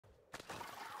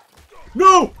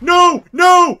No! No!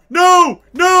 No! No!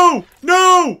 No!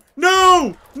 No!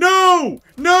 No! No!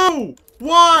 No!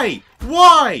 Why?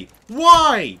 Why?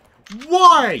 Why?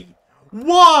 Why?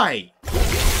 Why?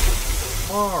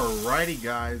 Alrighty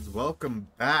guys, welcome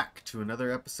back to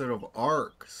another episode of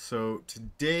Ark. So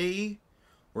today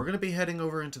we're going to be heading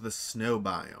over into the snow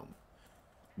biome.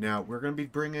 Now we're going to be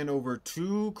bringing over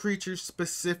two creatures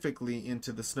specifically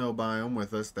into the snow biome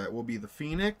with us. That will be the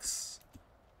Phoenix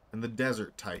and the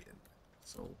Desert Titan.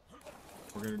 So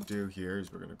what we're going to do here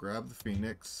is we're going to grab the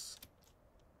Phoenix.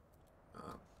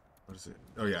 What is it?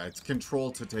 Oh yeah, it's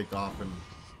control to take off and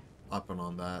up and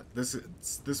on that. This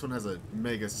one has a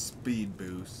mega speed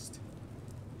boost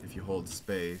if you hold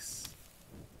space.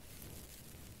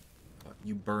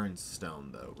 You burn stone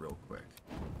though real quick.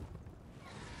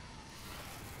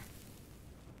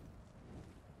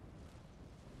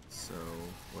 So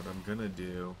what I'm gonna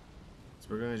do is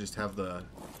we're gonna just have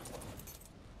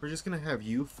we're just gonna have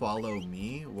you follow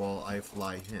me while I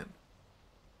fly him.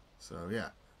 So yeah.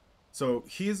 So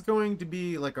he's going to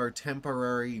be like our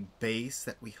temporary base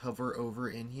that we hover over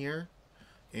in here.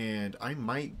 And I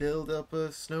might build up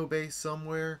a snow base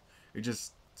somewhere. It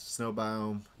just, snow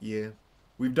biome, yeah.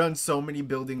 We've done so many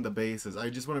building the bases. I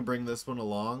just want to bring this one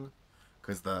along.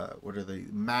 Because what are they?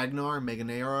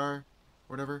 Magnar,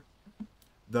 whatever.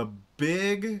 The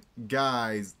big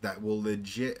guys that will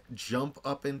legit jump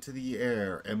up into the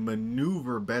air and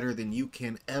maneuver better than you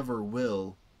can ever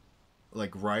will.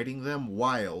 Like riding them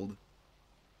wild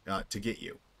to get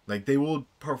you. Like they will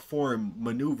perform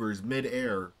maneuvers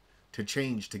mid-air to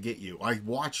change to get you. I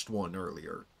watched one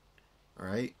earlier.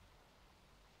 Alright?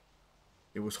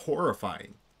 It was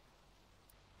horrifying.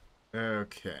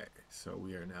 Okay, so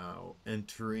we are now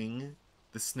entering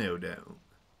the snow dome.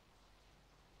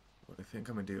 What I think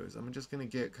I'm going to do is I'm just going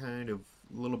to get kind of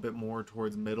a little bit more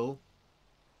towards middle.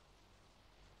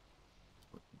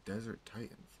 Desert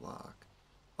Titan flock.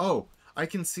 Oh! I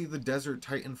can see the Desert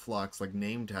Titan flocks like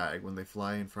name tag when they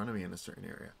fly in front of me in a certain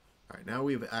area. Alright, now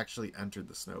we've actually entered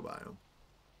the snow biome.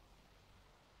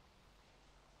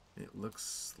 It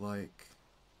looks like...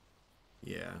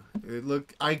 yeah.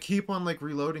 I keep on like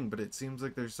reloading, but it seems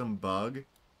like there's some bug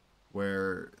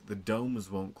where the domes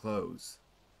won't close.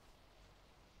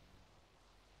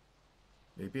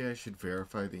 Maybe I should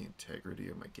verify the integrity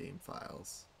of my game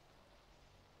files.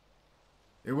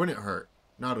 It wouldn't hurt.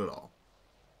 Not at all.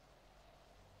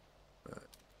 But,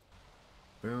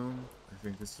 boom. I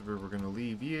think this is where we're going to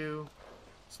leave you.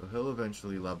 So he'll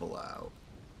eventually level out.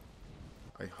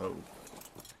 I hope.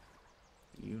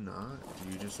 Do you not?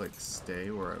 Do you just like stay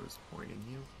where I was pointing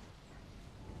you?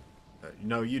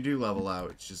 No, you do level out.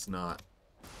 It's just not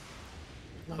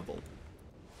level.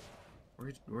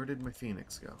 Where did my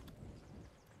Phoenix go?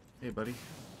 Hey, buddy.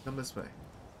 Come this way.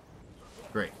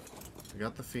 Great. We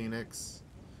got the Phoenix.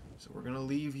 So we're going to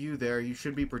leave you there. You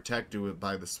should be protected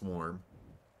by the swarm.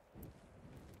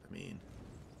 I mean,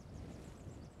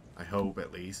 I hope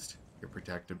at least you're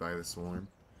protected by the swarm.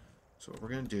 So what we're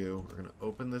going to do, we're going to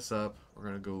open this up. We're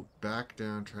going to go back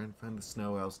down, try and find the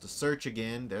snow elves to search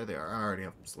again. There they are. I already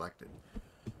have them selected.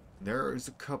 There is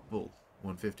a couple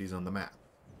 150s on the map.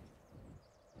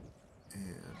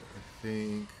 And I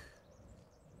think...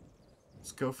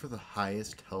 let's go for the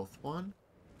highest health one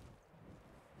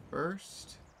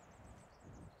first.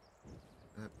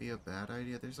 Would that be a bad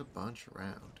idea? There's a bunch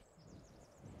around.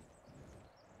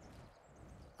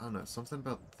 I don't know. Something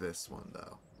about this one,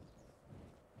 though.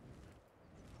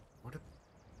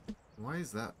 Why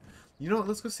is that? You know what?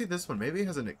 Let's go see this one. Maybe it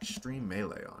has an extreme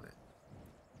melee on it.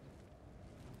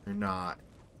 Or not.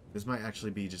 This might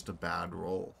actually be just a bad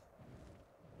roll.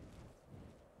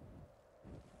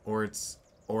 Or it's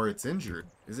injured.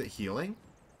 Is it healing?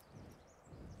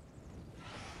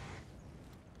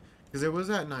 Because it was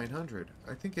at 900.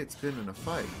 I think it's been in a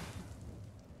fight.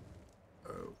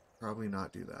 Oh, probably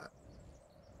not do that.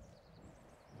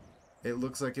 It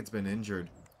looks like it's been injured.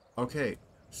 Okay,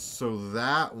 so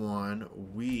that one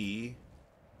we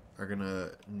are going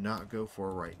to not go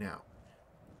for right now.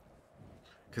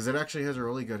 Because it actually has a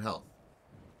really good health.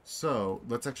 So,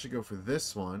 let's actually go for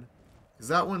this one. Because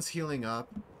that one's healing up.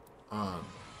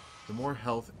 The more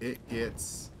health it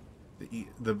gets,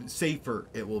 the safer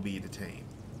it will be to tame.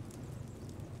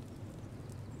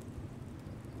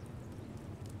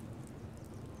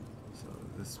 So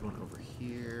this one over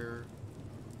here.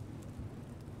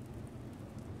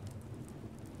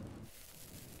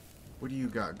 What do you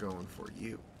got going for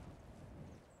you?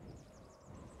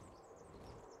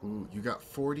 Ooh, you got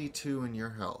 42 in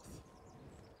your health.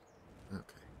 Okay.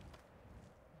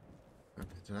 Okay,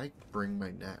 did I bring my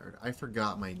net? Or I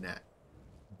forgot my net.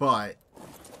 But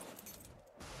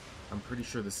I'm pretty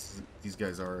sure these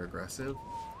guys are aggressive.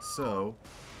 So,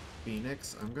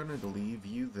 Phoenix, I'm going to leave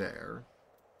you there.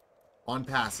 On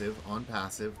passive, on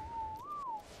passive.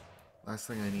 Last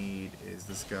thing I need is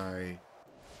this guy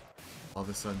all of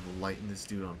a sudden lighting this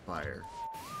dude on fire.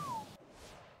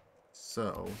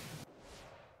 So,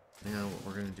 now what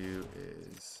we're going to do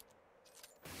is...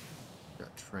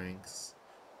 Got Tranks.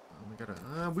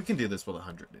 We can do this with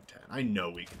 110. I know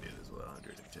we can do this with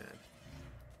 110.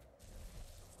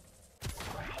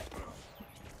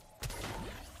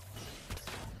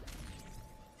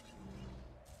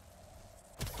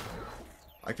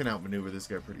 I can outmaneuver this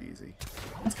guy pretty easy.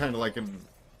 It's kind of like an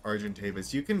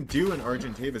Argentavis. You can do an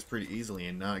Argentavis pretty easily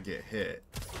and not get hit.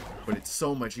 But it's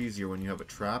so much easier when you have a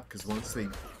trap, because once they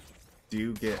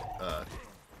do get a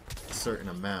certain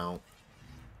amount...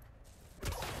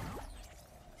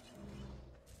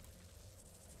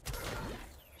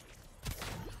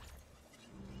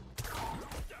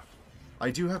 I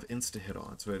do have insta-hit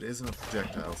on, so it isn't a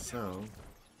projectile, so...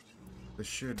 This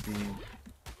should be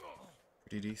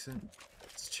pretty decent.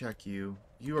 Let's check you.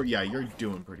 You are, yeah, you're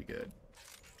doing pretty good.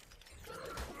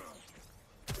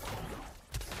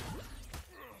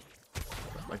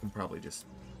 I can probably just...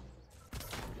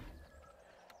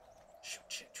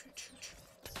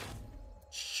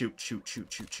 Shoot.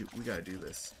 We gotta do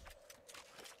this.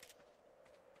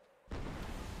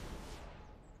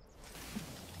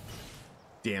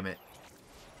 Damn it.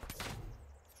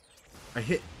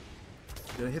 Did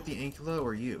I hit the Ankula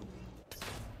or you?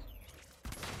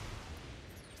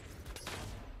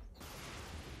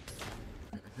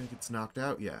 I think it's knocked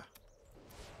out, yeah.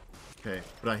 Okay,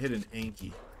 but I hit an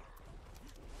Anki.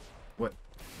 What?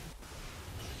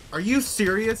 Are you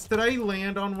serious? Did I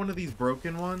land on one of these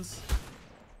broken ones?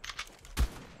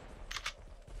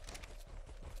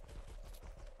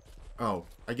 Oh,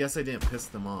 I guess I didn't piss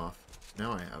them off.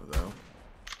 Now I have, though.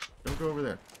 Don't go over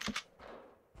there.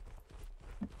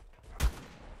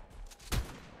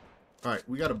 Alright,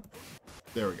 we gotta...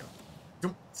 There we go.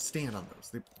 Don't stand on those.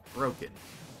 They're broken.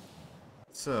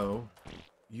 So,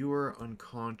 you are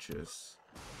unconscious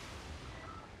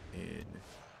in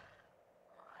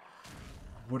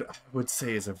what I would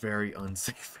say is a very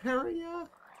unsafe area.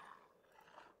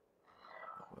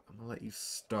 I'm gonna let you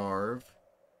starve.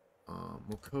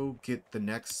 We'll go get the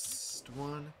next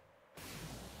one.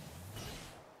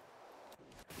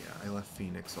 Yeah, I left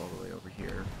Phoenix all the way over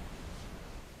here.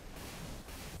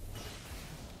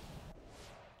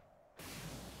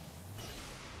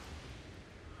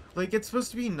 Like, it's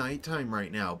supposed to be nighttime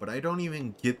right now, but I don't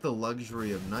even get the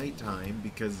luxury of nighttime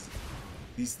because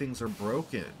these things are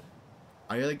broken.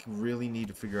 I, like, really need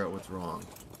to figure out what's wrong.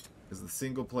 Because the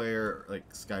single player,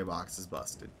 like, skybox is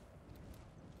busted.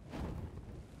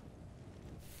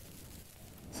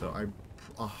 So I'm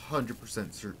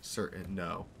 100% certain,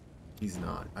 no, he's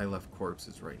not. I left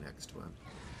corpses right next to him.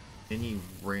 Any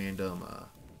random,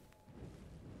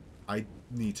 I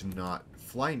need to not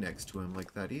fly next to him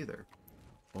like that either.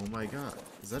 Oh my god.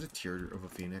 Is that a tier of a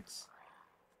Phoenix?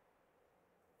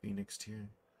 Phoenix tier?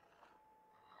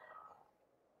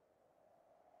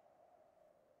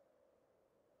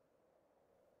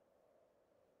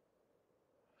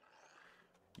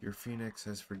 Your Phoenix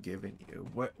has forgiven you.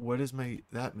 What does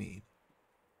that mean?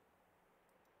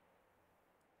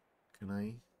 Can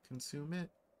I consume it?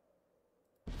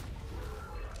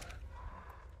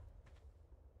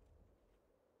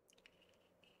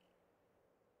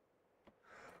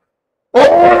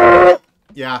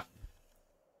 Yeah.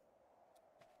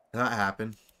 That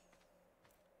happened.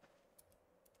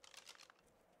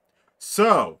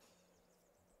 So,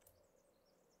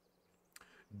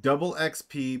 double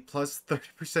XP plus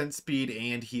 30% speed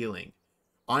and healing.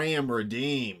 I am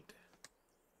redeemed.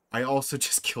 I also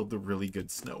just killed the really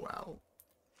good snow owl.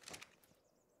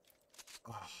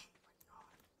 Oh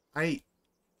my god.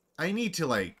 I need to,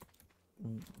 like,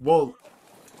 well,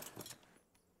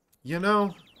 you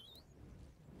know,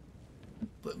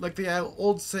 like the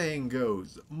old saying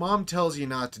goes, Mom tells you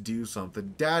not to do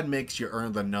something, Dad makes you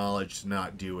earn the knowledge to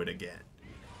not do it again.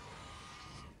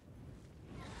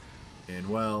 And,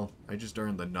 well, I just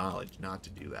earned the knowledge not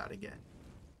to do that again.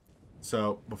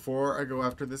 So, before I go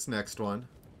after this next one,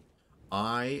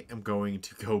 I am going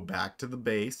to go back to the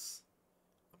base.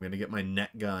 I'm going to get my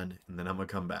net gun, and then I'm going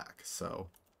to come back. So,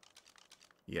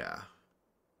 yeah.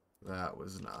 That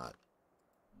was not...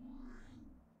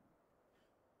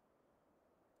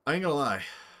 I ain't gonna lie.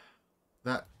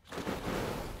 That...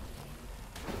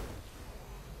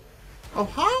 Oh,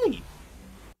 hi!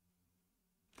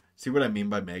 See what I mean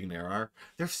by Magnerar?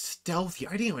 They're stealthy.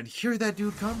 I didn't even hear that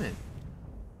dude coming.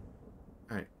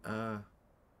 Alright,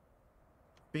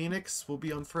 Phoenix will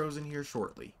be unfrozen here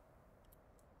shortly.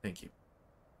 Thank you.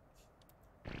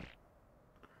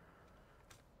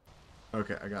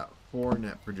 Okay, I got 4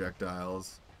 net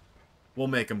projectiles. We'll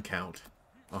make them count.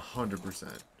 100%.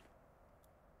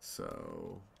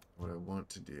 So, what I want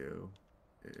to do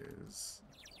is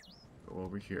go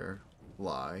over here,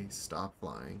 fly, stop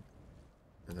flying,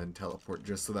 and then teleport,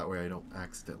 just so that way I don't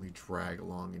accidentally drag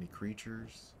along any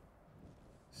creatures.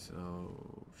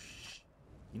 So,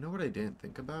 you know what I didn't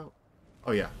think about?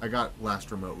 Oh yeah, I got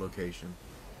last remote location.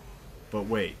 But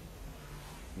wait,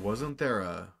 wasn't there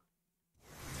a...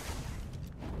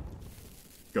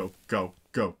 Go, go,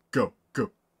 go, go,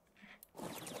 go.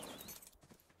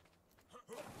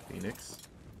 Phoenix?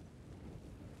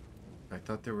 I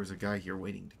thought there was a guy here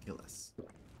waiting to kill us.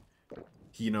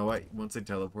 You know what? Once I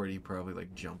teleported, he probably,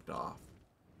 like, jumped off.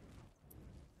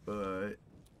 But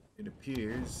it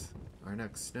appears our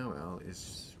next snow owl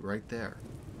is right there.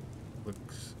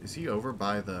 Looks... Is he over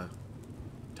by the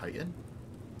Titan?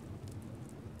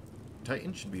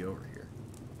 Titan should be over here.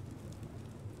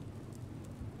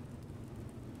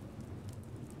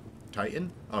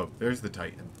 Titan? Oh, there's the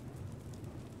Titan.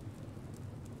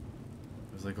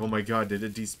 I was like, oh my god, did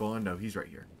it despawn? No, he's right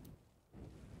here.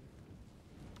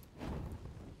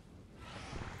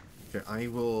 Okay, I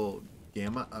will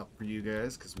gamma up for you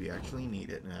guys, because we actually need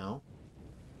it now.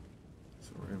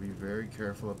 So we're going to be very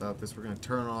careful about this. We're going to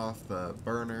turn off the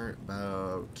burner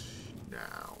about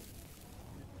now.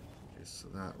 Just so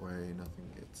that way nothing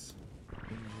gets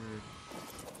injured.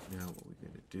 Now what we're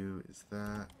going to do is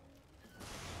that.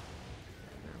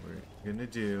 Now what we're going to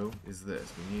do is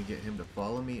this. We need to get him to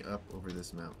follow me up over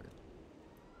this mountain.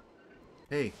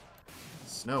 Hey,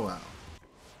 snow owl.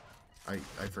 I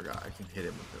forgot. I can hit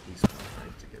him with at least one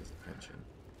strike to get his attention.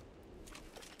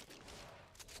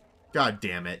 God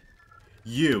damn it.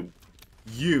 You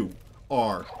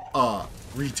are a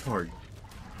retard.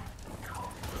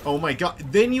 Oh my god.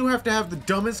 Then you have to have the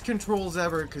dumbest controls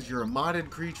ever because you're a modded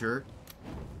creature.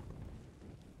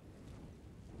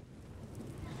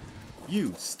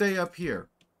 You, stay up here.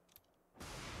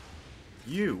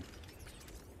 You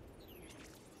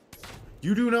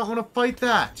do not want to fight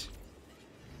that.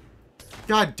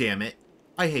 God damn it.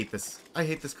 I hate this. I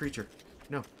hate this creature.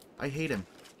 No, I hate him.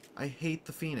 I hate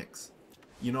the Phoenix.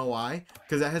 You know why?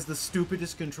 Because it has the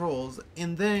stupidest controls,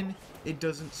 and then it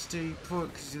doesn't stay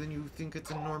put, because then you think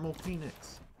it's a normal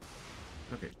Phoenix.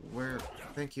 Okay, where?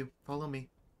 Thank you. Follow me.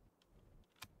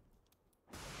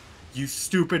 You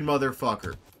stupid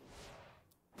motherfucker.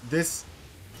 This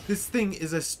thing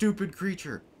is a stupid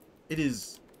creature. It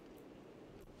is...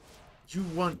 You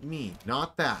want me,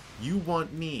 not that. You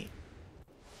want me.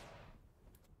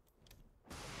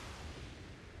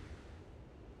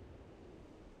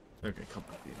 Okay, come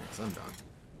on, Phoenix. I'm done.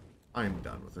 I am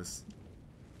done with this.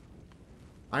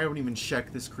 I haven't even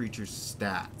checked this creature's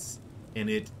stats, and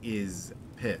it is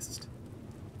pissed.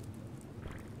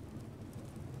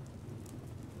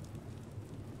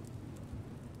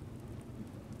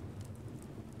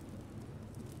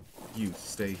 You,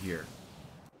 stay here.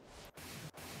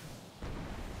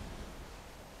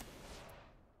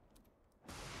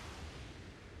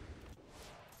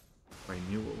 If I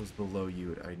knew what was below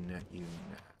you, I'd net you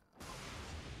now.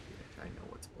 I know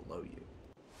what's below you.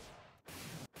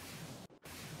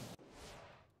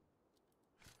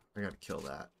 I gotta kill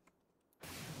that.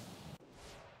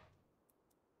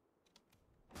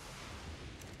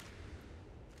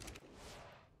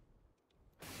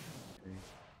 Okay.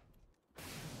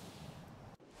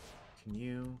 Can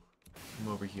you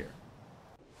come over here?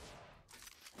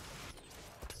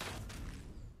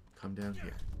 Come down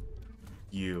here.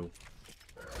 You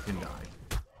can die.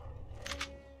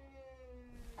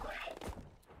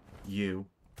 You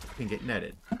can get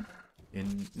netted.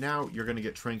 And now you're gonna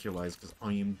get tranquilized because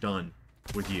I am done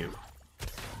with you.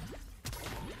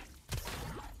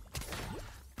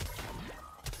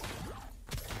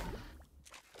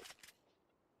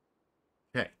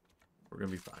 Okay, we're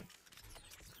gonna be fine.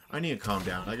 I need to calm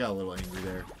down. I got a little angry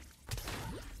there.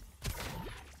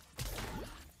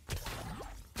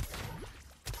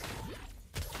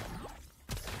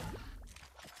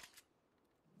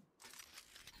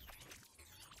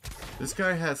 This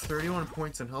guy has 31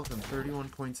 points in health and 31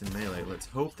 points in melee. Let's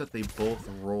hope that they both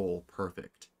roll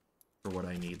perfect for what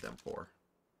I need them for.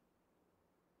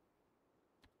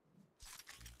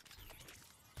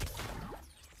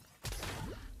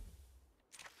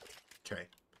 Okay.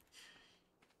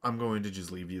 I'm going to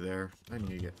just leave you there. I need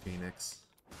to get Phoenix.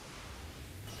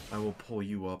 I will pull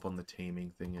you up on the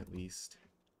taming thing at least.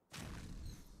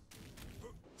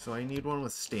 So I need one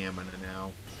with stamina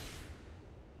now.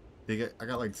 I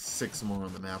got like 6 more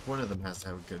on the map. One of them has to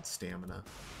have good stamina.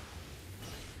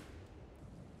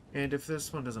 And if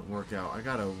this one doesn't work out, I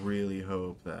gotta really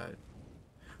hope that...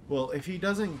 Well, if he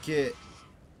doesn't get...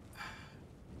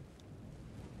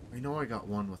 I know I got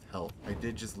one with health. I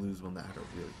did just lose one that had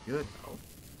a really good health.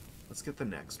 Let's get the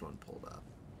next one pulled up.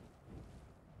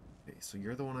 Okay, so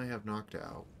you're the one I have knocked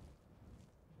out.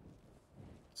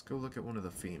 Let's go look at one of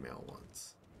the female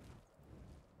ones.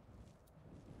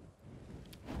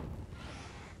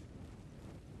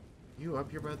 You up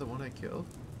here by the one I killed?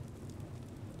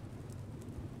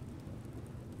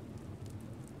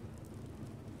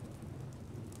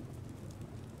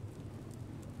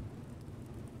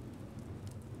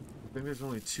 I think there's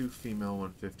only 2 female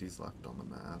 150s left on the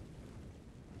map.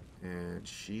 And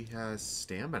she has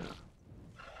stamina.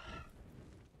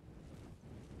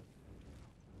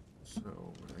 So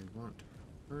what I want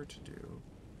her to do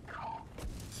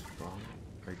is follow.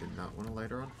 I did not want to light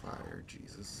her on fire,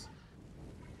 Jesus.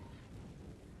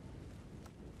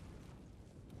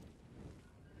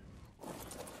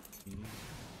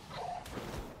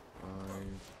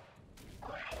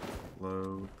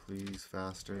 Load, please,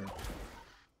 faster.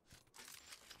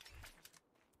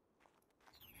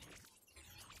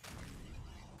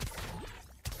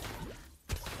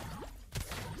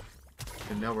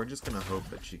 And now we're just gonna hope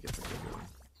that she gets a good one.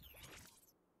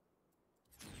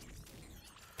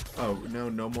 Oh, no,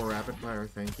 no more rapid fire,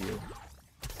 thank you.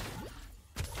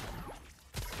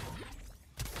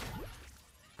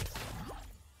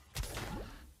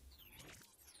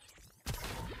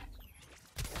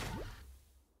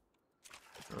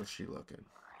 How's she looking?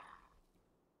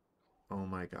 Oh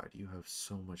my god, you have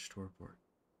so much torpor.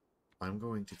 I'm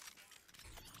going to...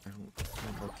 I don't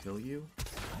think I'll kill you.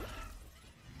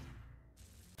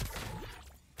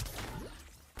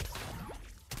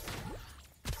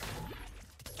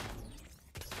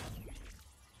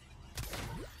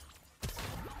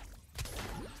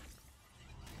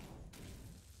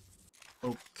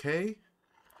 Okay.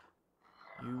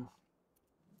 You...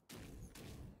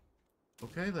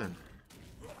 Okay then.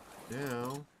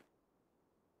 Now,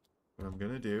 what I'm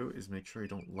gonna do is make sure I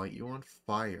don't light you on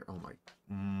fire. Oh my...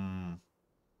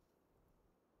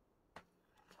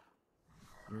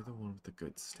 You're the one with the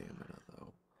good stamina,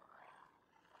 though.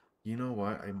 You know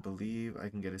what? I believe I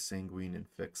can get a sanguine and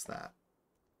fix that.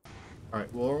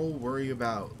 Alright, we'll worry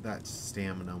about that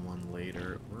stamina one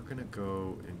later. We're gonna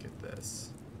go and get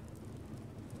this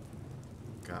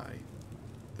guy.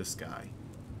 This guy.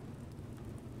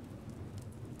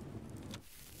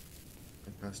 I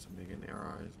pressed a mega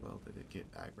arrow as well. Did it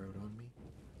get aggroed on me?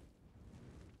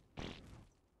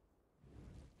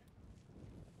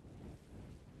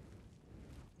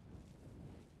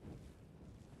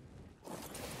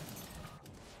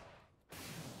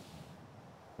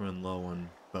 Run low on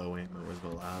bow ammo as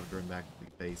well. I'll run back to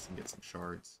the base and get some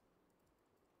shards.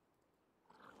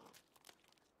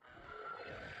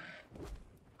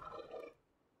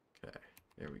 Okay,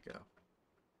 there we go.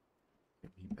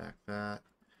 Give me back that.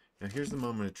 Now here's the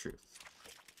moment of truth.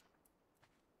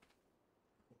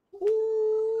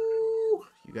 Ooh,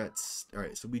 you got...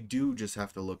 Alright, so we do just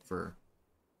have to look for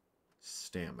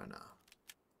stamina.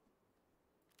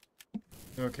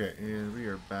 Okay, and we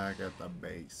are back at the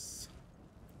base.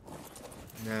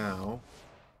 Now,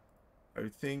 I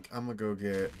think I'm gonna go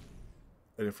get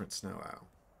a different snow owl.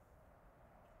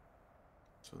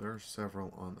 So there are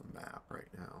several on the map right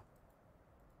now.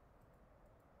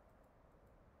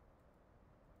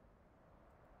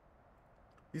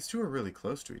 These two are really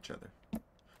close to each other.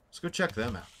 Let's go check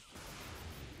them out.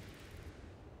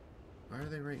 Why are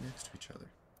they right next to each other?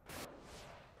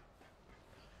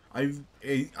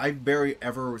 I've very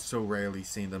ever so rarely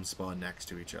seen them spawn next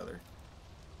to each other.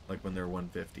 Like when they're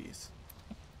 150s.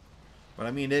 But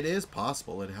I mean, it is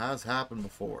possible. It has happened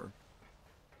before.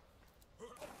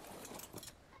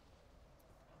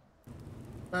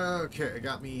 Okay, I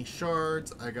got me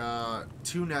shards. I got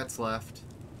 2 nets left.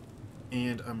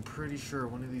 And I'm pretty sure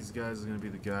one of these guys is going to be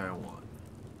the guy I want.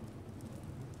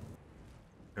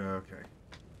 Okay.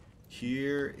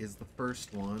 Here is the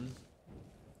first one.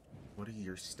 What are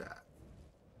your stats?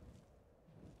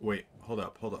 Wait, hold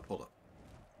up.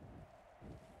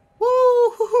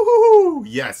 Woo!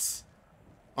 Yes!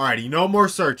 Alrighty, no more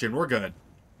searching. We're good.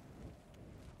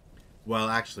 Well,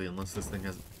 actually, unless this thing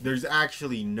has... There's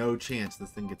actually no chance this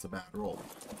thing gets a bad roll.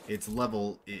 It's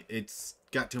level... It's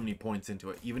got too many points into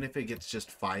it. Even if it gets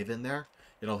just 5 in there,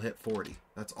 it'll hit 40.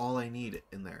 That's all I need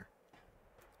in there.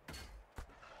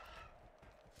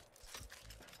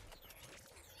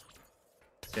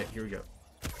 Okay, here we go.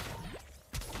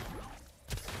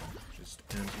 Just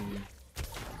empty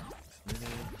as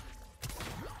many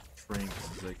tranks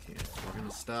as I can. We're going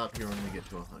to stop here when we get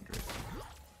to 100.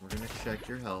 We're going to check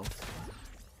your health.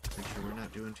 Make sure we're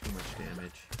not doing too much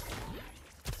damage.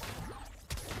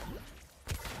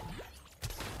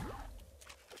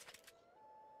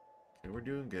 Okay, we're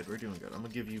doing good. We're doing good. I'm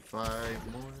gonna give you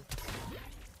 5 more.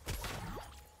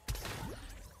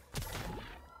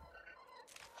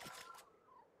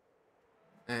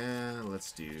 And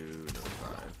let's do another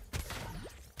 5.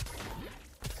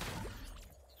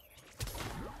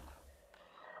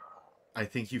 I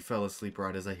think you fell asleep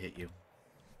right as I hit you.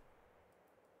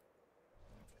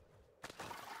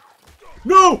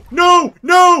 No! No!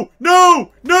 No!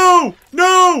 No! No!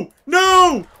 No!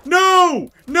 No!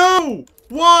 No! No!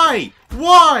 Why?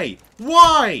 Why?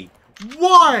 Why?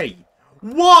 Why?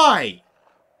 Why?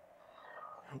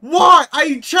 Why?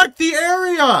 I checked the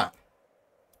area!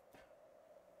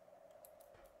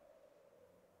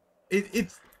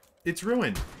 It's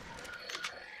ruined.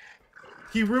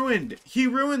 He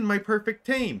ruined my perfect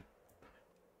tame.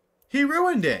 He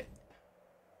ruined it.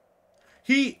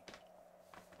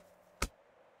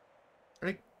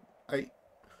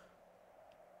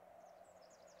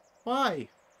 Why?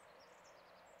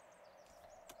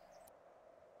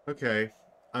 Okay,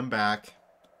 I'm back.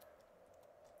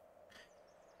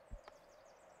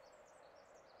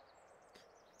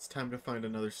 It's time to find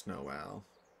another snow owl.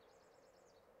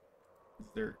 Is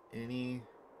there any...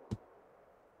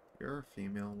 You're a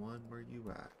female one. Where you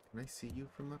at? Can I see you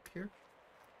from up here?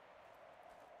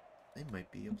 I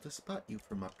might be able to spot you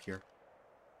from up here.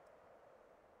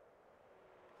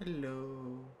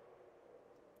 Hello.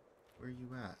 Where you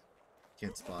at?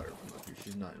 Can't spot her from up here.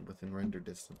 She's not within render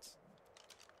distance.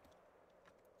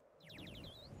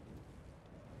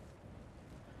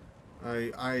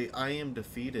 I am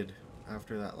defeated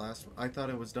after that last one. I thought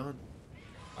it was done.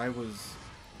 I was...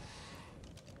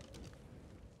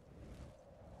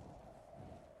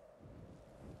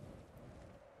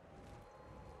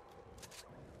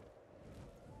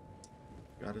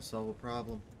 Gotta solve a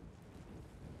problem.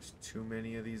 There's too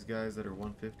many of these guys that are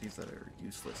 150s that are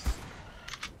useless.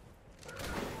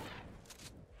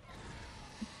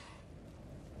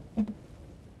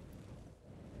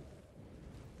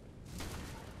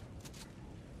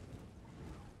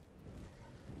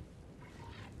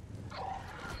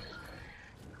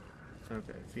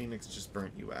 Okay, Phoenix just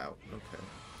burnt you out. Okay.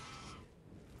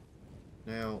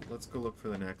 Now, let's go look for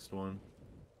the next one.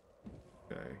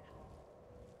 Okay.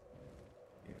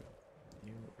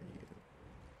 You or you?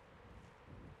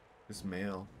 This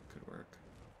male could work.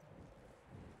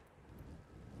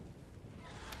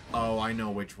 Oh, I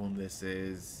know which one this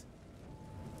is.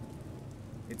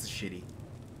 It's shitty.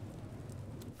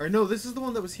 Or no, this is the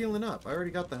one that was healing up. I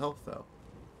already got the health, though.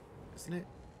 Isn't it?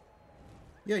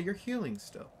 Yeah, you're healing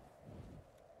still.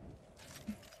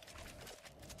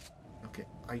 Okay,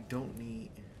 I don't need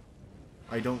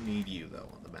you, though,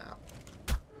 on the map.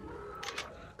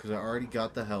 Because I already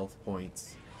got the health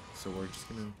points. So we're just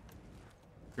gonna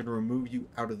remove you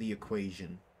out of the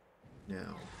equation.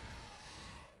 Now.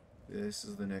 This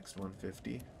is the next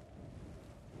 150.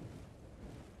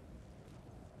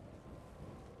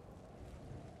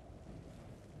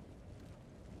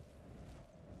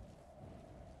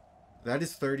 That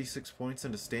is 36 points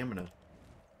into stamina.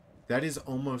 That is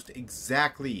almost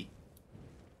exactly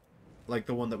like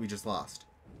the one that we just lost.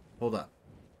 Hold up.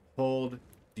 Hold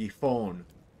the phone.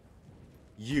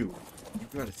 You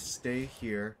gotta stay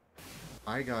here.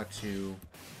 I got to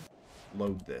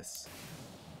load this.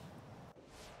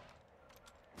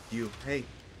 Hey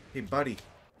buddy.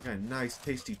 Got a nice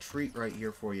tasty treat right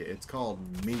here for you. It's called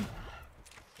meat.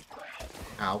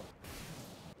 Ow.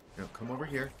 Now come over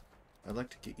here. I'd like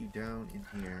to get you down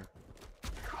in here.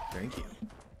 Thank you.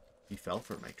 You fell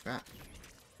for my trap.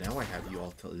 Now I have you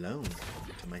all alone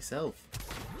to myself.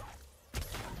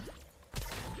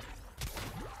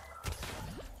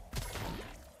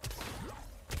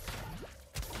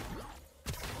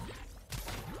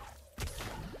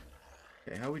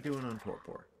 Okay, how are we doing on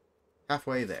Torpor?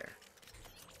 Halfway there.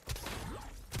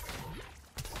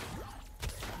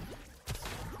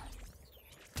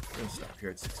 Gonna stop here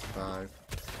at 65.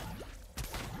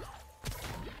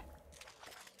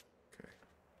 Okay.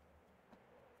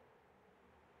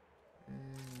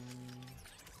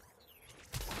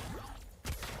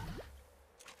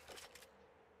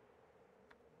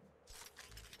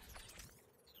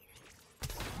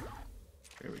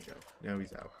 There we go. Now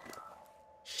he's out.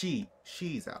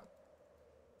 She's out.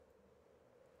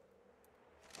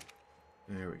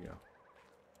 There we go.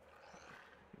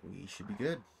 We should be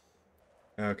good.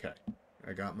 Okay.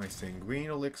 I got my sanguine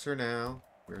elixir now.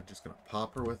 We're just gonna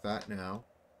pop her with that now.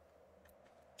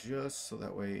 Just so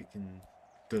that way it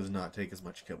does not take as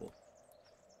much kibble.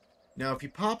 Now, if you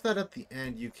pop that at the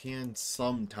end, you can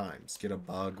sometimes get a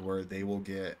bug where they will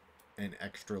get an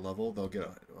extra level. They'll get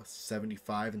a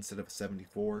 75 instead of a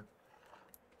 74.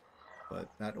 But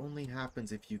that only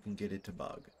happens if you can get it to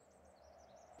bug.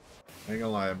 I ain't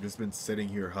gonna lie, I've just been sitting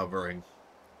here hovering,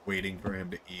 waiting for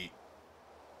him to eat.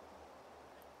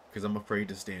 Because I'm afraid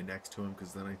to stand next to him,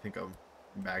 because then I think of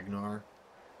Magnar.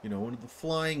 You know, one of the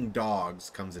flying dogs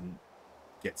comes and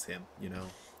gets him, you know?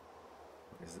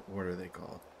 What are they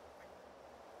called?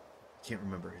 I can't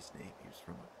remember his name. He was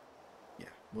from... Yeah,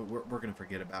 we're going to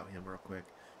forget about him real quick.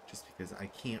 Just because I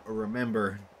can't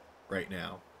remember right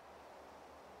now.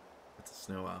 It's a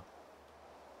snow owl.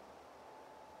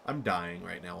 I'm dying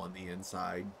right now on the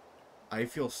inside. I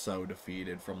feel so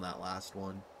defeated from that last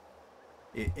one.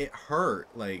 It hurt.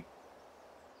 Like,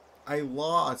 I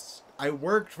lost. I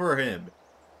worked for him.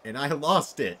 And I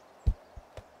lost it.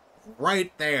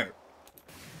 Right there.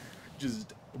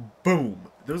 Just boom.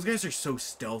 Those guys are so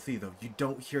stealthy, though. You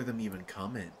don't hear them even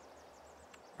coming.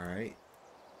 Alright?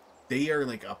 They are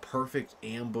like a perfect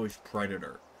ambush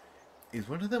predator. Is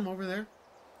one of them over there?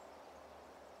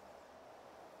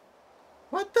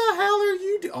 What the hell are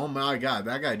you doing? Oh my god,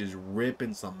 that guy just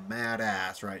ripping some mad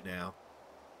ass right now.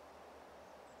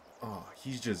 Oh,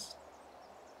 he's just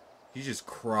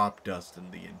crop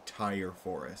dusting the entire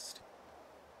forest.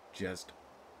 Just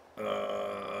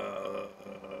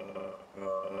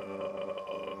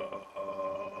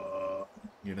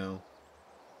you know,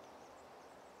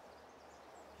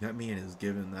 that man is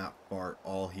giving that fart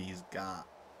all he's got.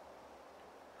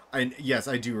 And yes,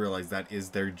 I do realize that is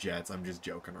their jets. I'm just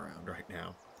joking around right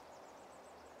now.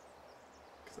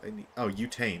 I need... Oh, you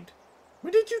tamed.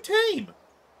 When did you tame?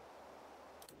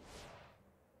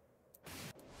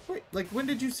 Wait, like, when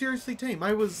did you seriously tame?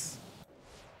 I was...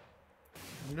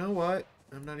 You know what?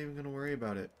 I'm not even going to worry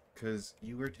about it. Because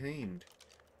you were tamed.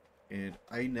 And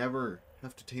I never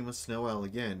have to tame a snow owl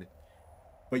again.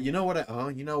 But you know what?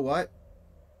 You know what?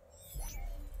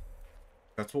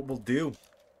 That's what we'll do.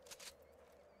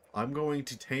 I'm going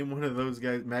to tame one of those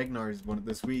guys, Magnars,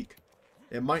 this week.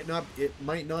 It might not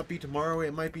be tomorrow.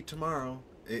 It might be tomorrow.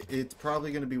 It's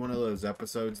probably going to be one of those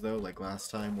episodes, though, like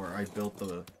last time where I built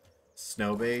the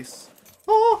snow base.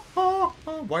 Oh, oh,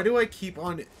 oh. Why do I keep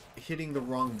on hitting the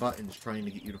wrong buttons trying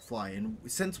to get you to fly? And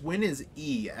since when is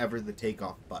E ever the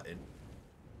takeoff button?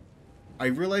 I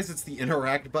realize it's the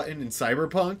interact button in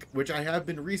Cyberpunk, which I have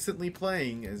been recently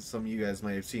playing, as some of you guys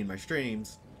might have seen my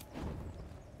streams.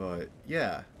 But,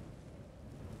 yeah.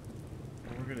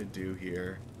 What we're going to do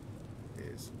here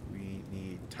is we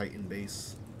need Titan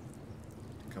Base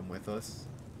to come with us.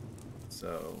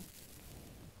 So,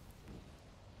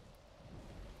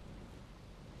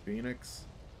 Phoenix,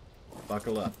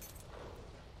 buckle up.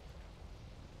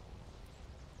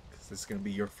 Because this is going to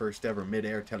be your first ever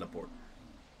mid-air teleport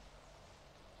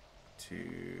to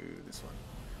this one.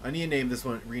 I need to name this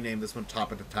one, rename this one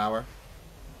Top of the Tower.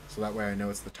 So that way I know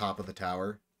it's the top of the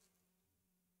tower.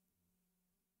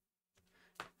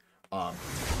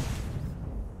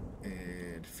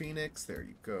 And Phoenix, there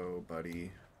you go,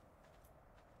 buddy.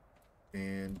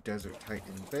 And Desert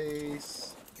Titan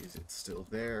Base, is it still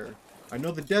there? I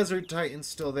know the Desert Titan's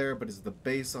still there, but is the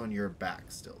base on your back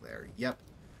still there? Yep.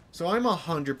 So I'm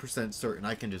 100% certain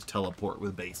I can just teleport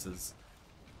with bases.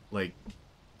 Like,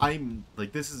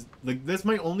 this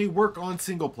might only work on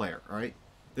single player, alright?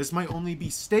 This might only be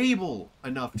stable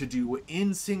enough to do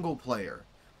in single player.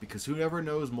 Because whoever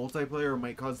knows, multiplayer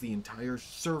might cause the entire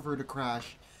server to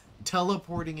crash,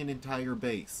 teleporting an entire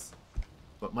base.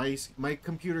 But my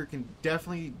computer can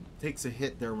definitely takes a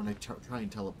hit there when I try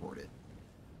and teleport it.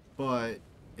 But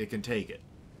it can take it.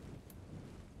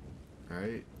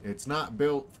 Alright? It's not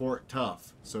built for it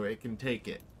tough, so it can take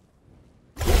it.